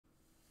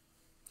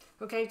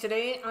Okay,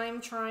 today I'm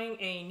trying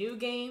a new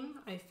game.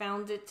 I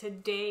found it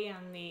today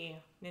on the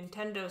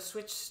Nintendo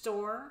Switch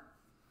store.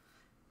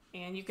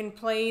 And you can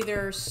play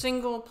either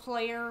single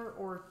player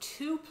or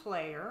two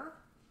player.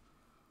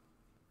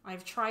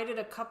 I've tried it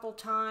a couple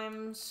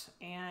times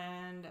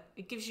and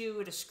it gives you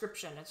a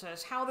description. It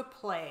says how to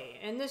play.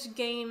 In this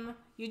game,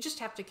 you just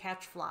have to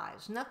catch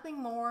flies. Nothing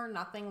more,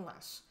 nothing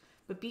less.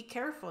 But be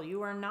careful,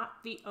 you are not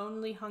the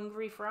only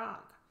hungry frog.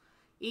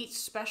 Eat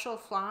special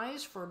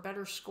flies for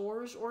better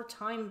scores or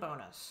time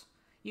bonus.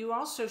 You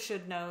also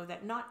should know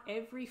that not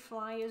every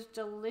fly is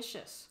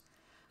delicious.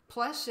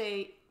 Press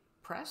a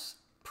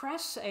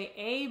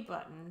A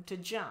button to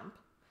jump.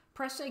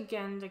 Press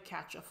again to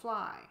catch a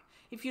fly.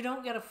 If you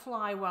don't get a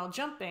fly while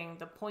jumping,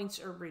 the points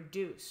are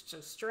reduced.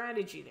 So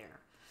strategy there.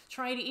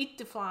 Try to eat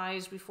the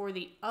flies before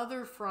the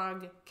other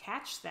frog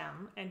catch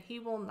them, and he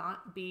will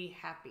not be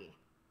happy.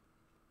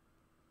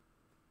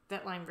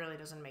 That line really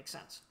doesn't make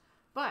sense.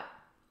 But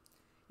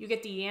you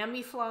get the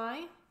yammy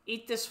fly.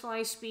 Eat this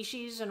fly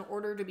species in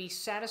order to be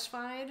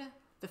satisfied.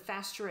 The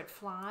faster it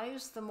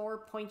flies, the more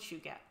points you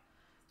get.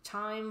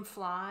 Time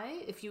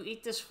fly. If you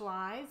eat this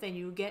fly, then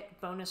you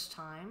get bonus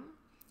time.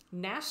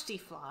 Nasty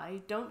fly.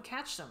 Don't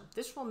catch them.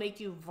 This will make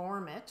you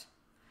vomit.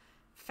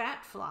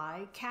 Fat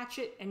fly. Catch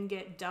it and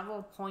get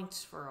double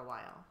points for a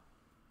while.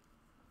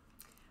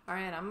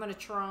 Alright, I'm going to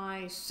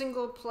try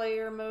single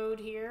player mode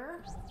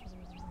here.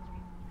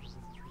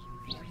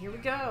 And here we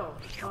go.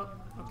 Oh,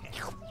 okay.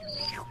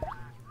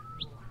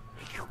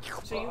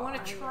 So you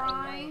want to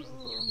try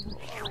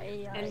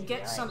and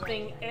get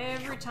something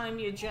every time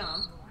you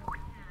jump,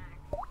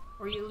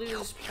 or you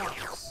lose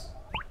points.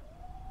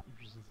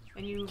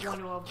 And you want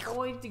to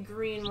avoid the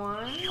green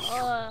ones. You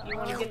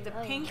want to get the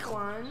pink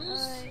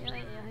ones.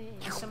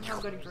 And somehow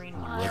go to green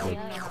ones. I don't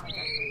even know how I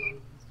got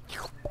green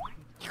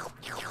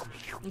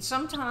ones. And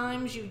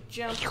sometimes you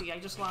jump. See, I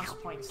just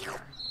lost points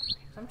there.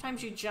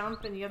 Sometimes you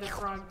jump and the other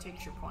frog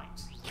takes your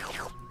points.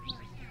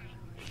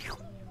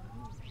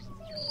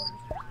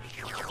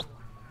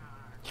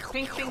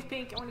 Pink, pink,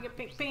 pink. I want to get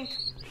pink, pink.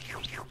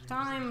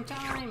 Time,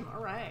 time.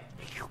 All right.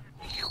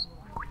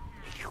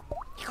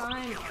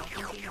 Time. Oh, I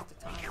think we got the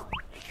time.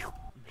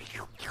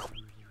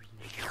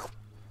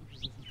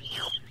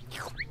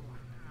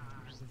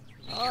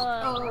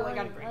 Oh, I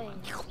got a green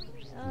one.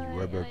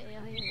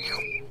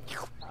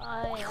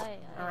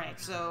 Alright,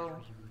 so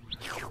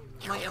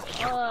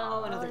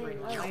another green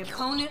one. My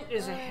opponent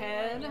is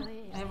ahead.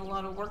 I have a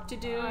lot of work to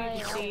do. You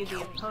can see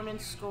the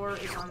opponent's score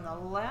is on the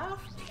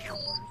left,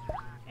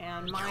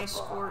 and my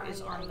score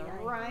is on the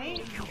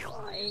right.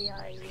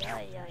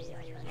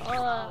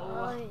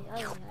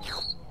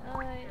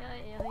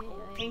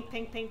 Pink,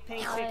 pink, pink, pink,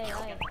 pink. I'll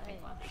get the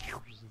pink one.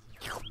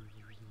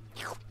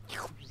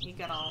 You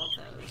got all of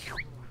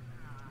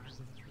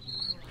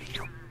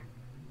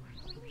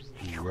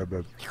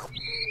those.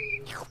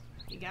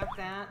 You got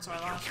that, so I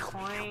lost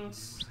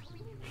points.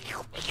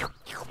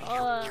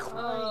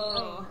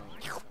 Oh.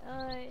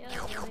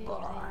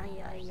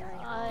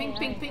 Pink,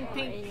 pink, pink,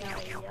 pink.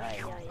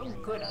 Oh,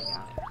 good, I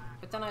got it.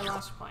 But then I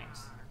lost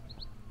points.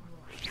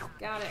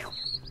 Got it.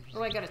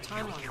 Oh, I got a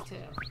time one, too.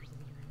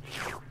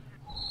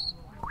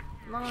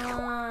 Come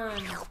on.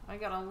 I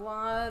got a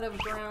lot of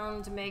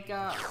ground to make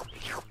up.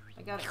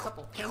 I got a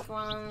couple pink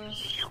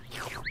ones.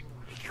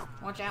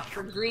 Watch out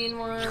for green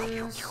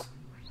ones.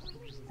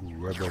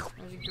 There's a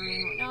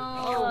green one.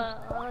 No!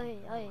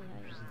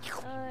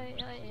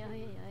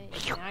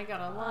 Yeah, I got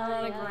a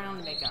lot of ground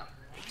to make up.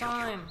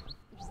 Time!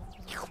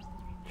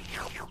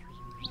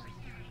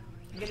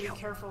 You gotta be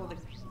careful of the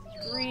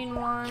green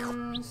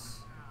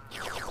ones.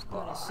 I'm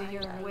gonna sit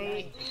here and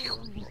wait.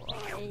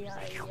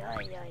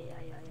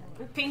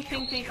 Ooh, pink,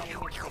 pink, pink. I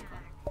didn't get pink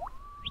one.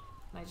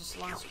 And I just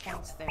lost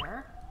points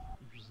there.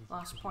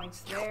 Lost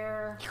points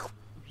there.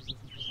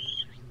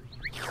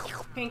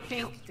 Pink,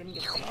 pink. Didn't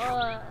get pink. I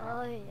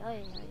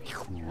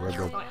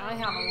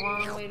have a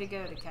long way to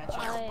go to catch up.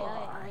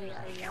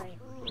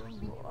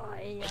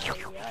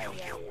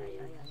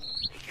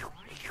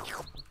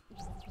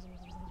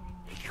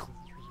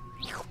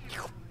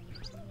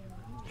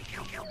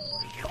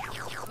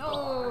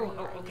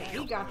 Oh, okay,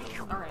 he got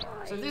them. Alright,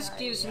 so this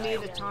gives me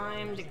the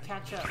time to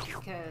catch up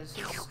because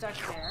he's stuck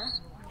there.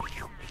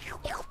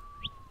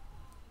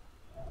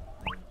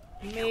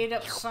 Made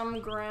up some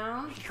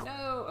ground.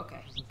 No,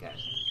 okay, good.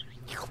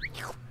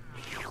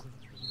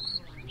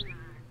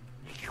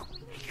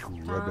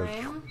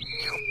 Time.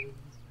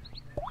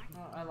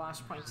 Oh, I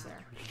lost points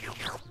there.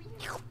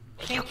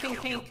 Pink, pink,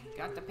 pink.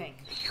 Got the pink.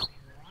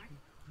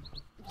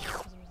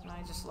 And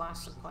I just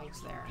lost some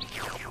points there.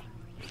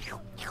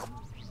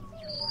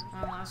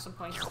 I lost some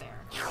points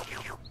there.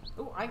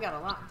 Oh, I got a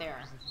lot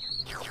there.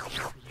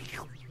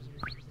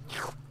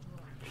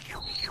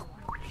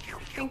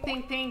 Pink,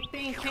 pink, pink,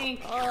 pink, pink.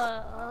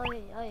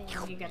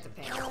 You got the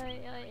pink.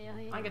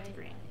 I got the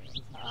green.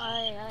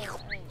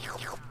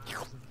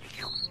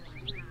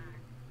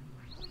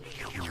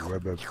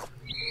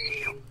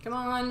 Come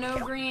on, no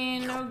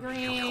green, no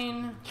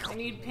green. I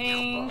need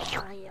pink.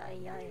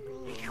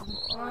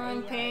 Come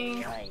on,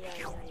 pink.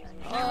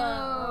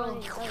 Oh.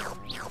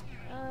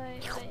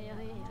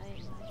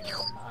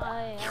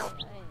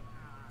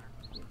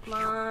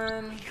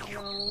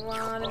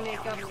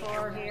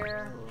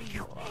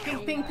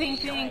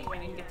 pink, pink. I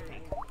didn't get the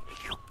pink.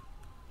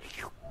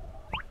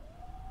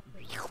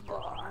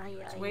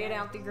 Let's wait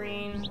out the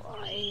green.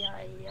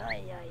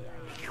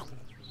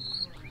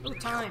 Ooh,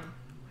 time.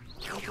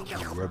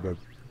 Rabbit.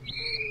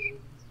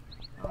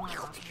 Oh, I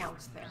lost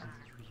points there.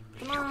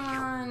 Come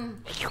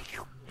on!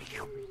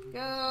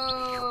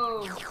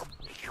 Go!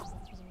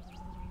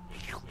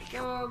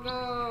 Go, go!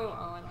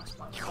 Oh, I lost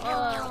points. Oh! I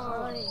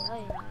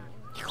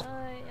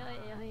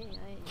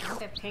want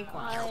that pink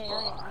one.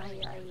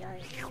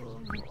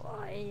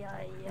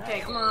 Okay,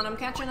 come on, I'm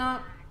catching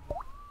up.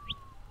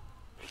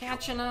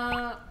 Catching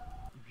up.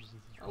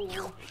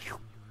 Oh.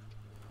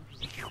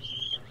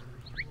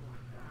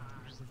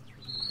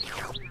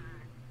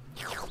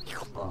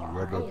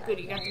 Oh, good,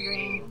 you got the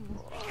green.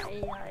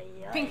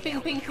 Pink,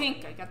 pink, pink,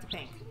 pink. I got the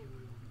pink.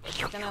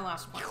 Then I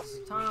lost points.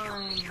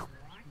 Time.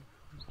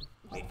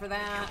 Wait for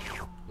that.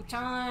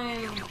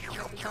 Time.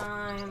 Got the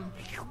time.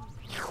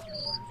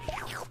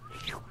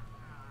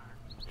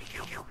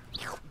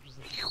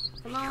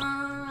 Come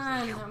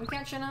on. I'm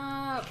catching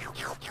up.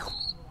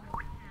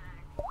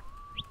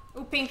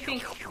 Oh, pink,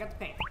 pink. I got the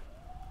pink.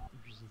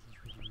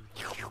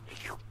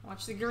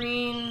 Watch the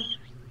green.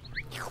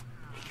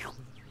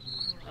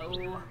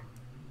 Oh.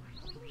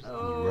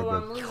 Oh,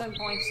 I'm losing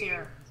points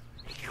here.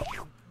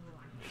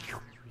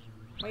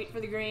 Wait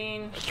for the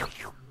green.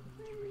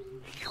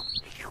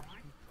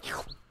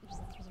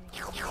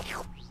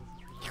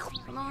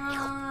 Come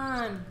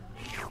on.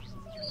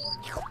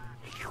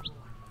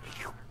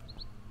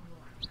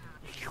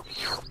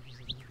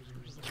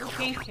 Oh,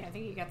 pink. I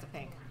think you got the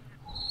pink.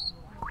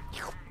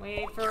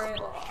 Wait for it.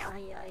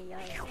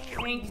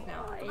 Pink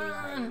now. Come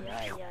on.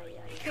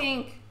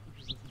 Pink.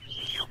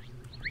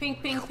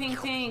 Pink, pink, pink,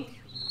 pink.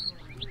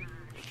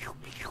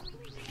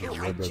 Oh,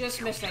 I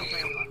just missed that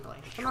green, luckily.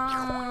 Come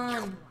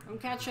on. I'm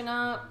catching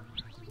up.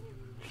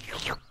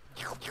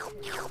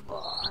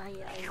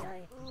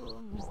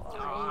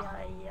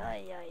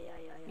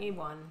 He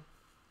won.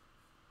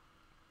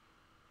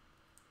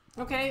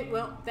 Okay,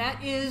 well,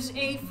 that is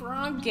a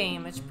frog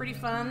game. It's pretty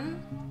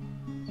fun.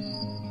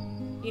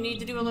 You need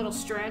to do a little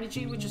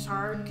strategy, which is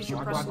hard because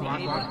you're pressing the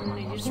A button,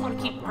 and you just want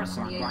to keep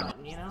pressing the A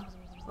button, you know?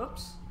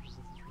 Whoops.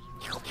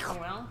 Oh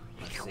well,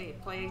 let's see.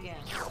 Play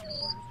again.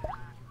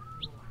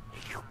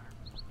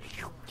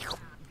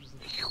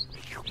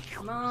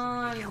 Come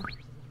on.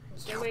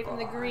 Stay away from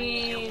the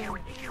green.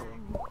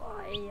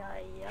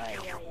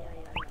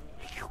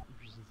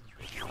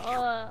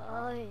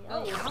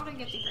 Oh, how did I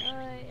get the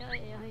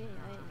green?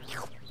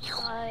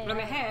 But I'm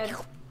ahead.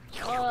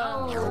 Oh.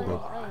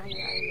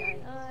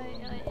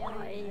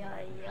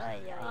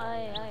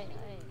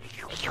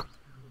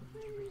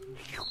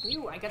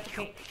 Ooh, I got the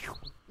pink.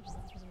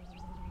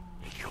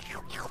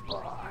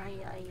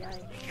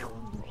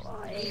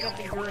 You got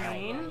the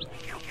green.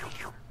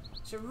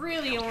 So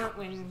really you want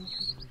when...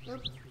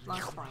 Oops,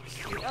 lost points.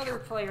 The other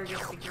player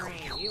gets the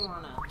green. You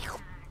want to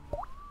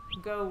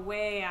go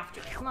way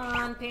after it. Come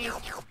on, pink.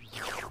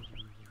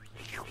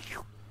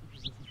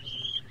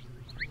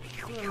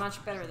 Doing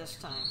much better this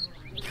time.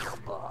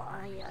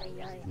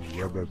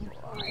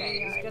 Okay,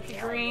 he's got the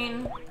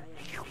green.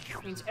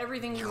 Means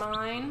everything's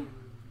mine.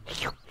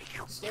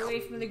 Stay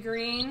away from the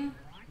green.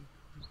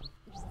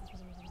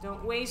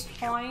 Don't waste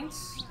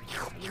points. I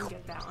didn't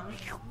get that one.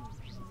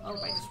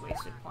 Oh, I just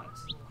wasted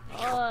points.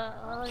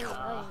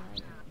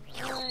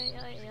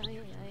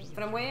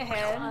 But I'm way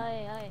ahead.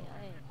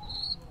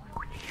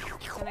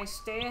 Can I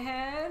stay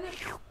ahead?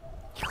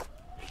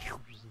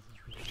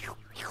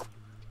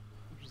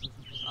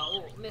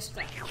 Oh, missed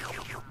that.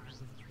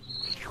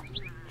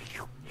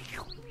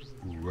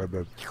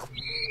 Rabbit.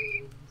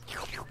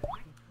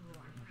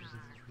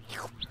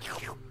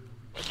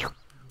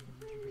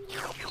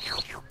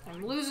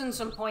 I'm losing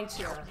some points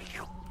here.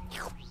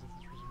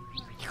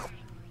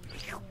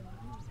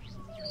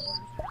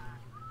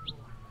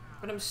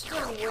 But I'm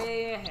still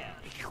way ahead.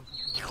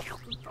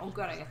 Oh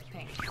good, I got the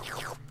pink.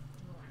 Oh,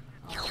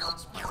 I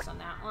lost points on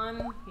that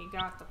one. He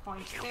got the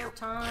points there.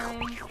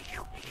 Time.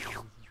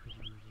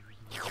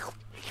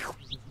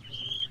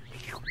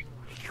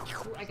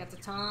 Ooh, I got the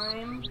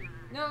time.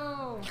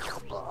 No!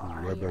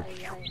 Rabbit.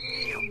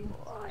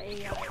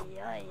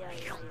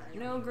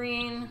 No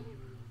green.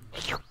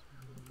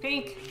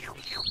 Pink. Got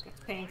the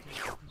pink.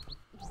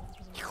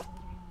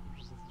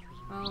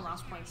 Oh,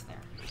 lost points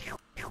there.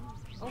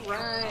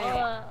 Alright.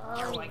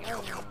 Oh, I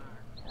got it.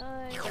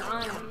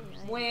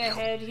 I'm way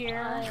ahead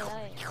here.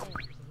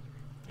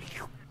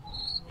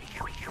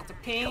 Got the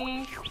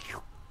pink.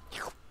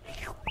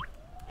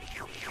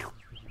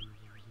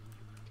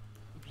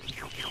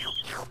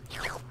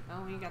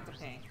 Oh, you got the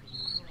pink.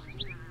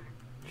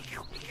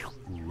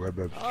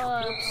 Rabbit. Oops.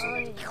 Oh.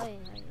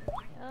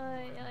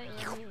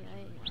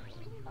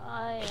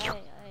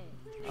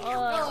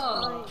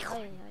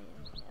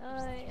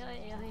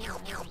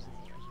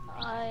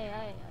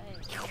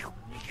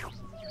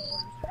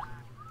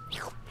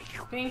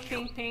 Pink,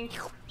 pink, pink.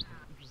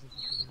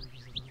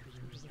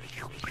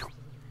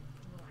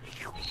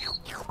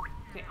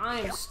 Okay, I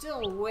am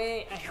still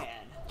way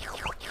ahead.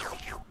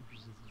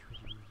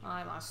 Oh,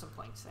 I lost some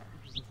points there.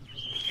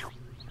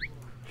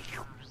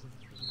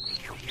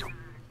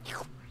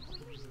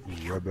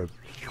 Web.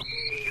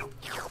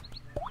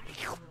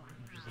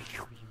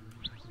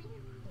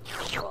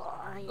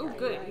 Oh,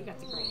 good. You got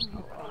the green.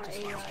 Oh, I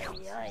just lost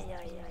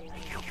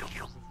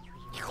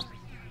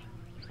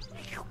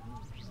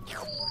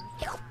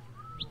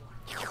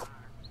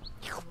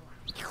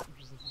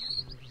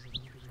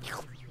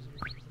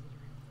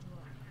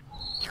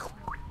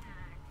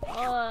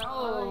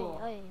Oh,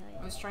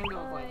 I was trying to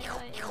avoid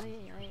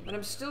that. But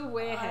I'm still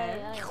way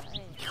ahead.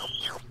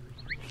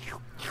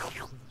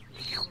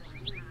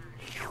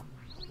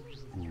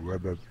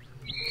 Web.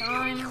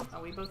 Time.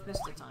 Oh, we both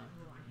missed the time.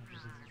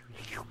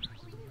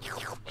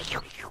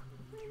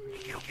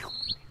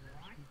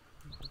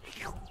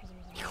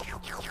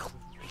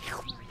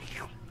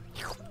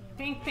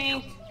 Pink,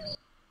 pink.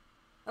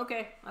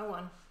 Okay, I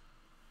won.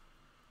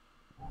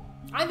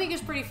 I think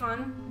it's pretty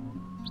fun.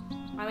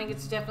 I think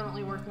it's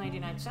definitely worth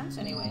 99 cents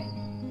anyway.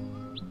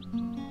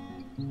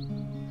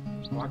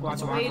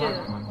 It's a way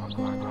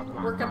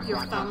to work up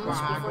your thumbs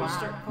before you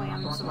start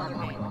playing some other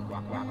game.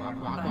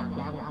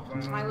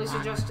 But highly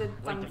suggested,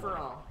 fun for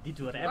all. Did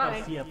you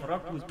ever see a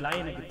frog with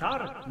playing a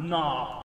guitar? No.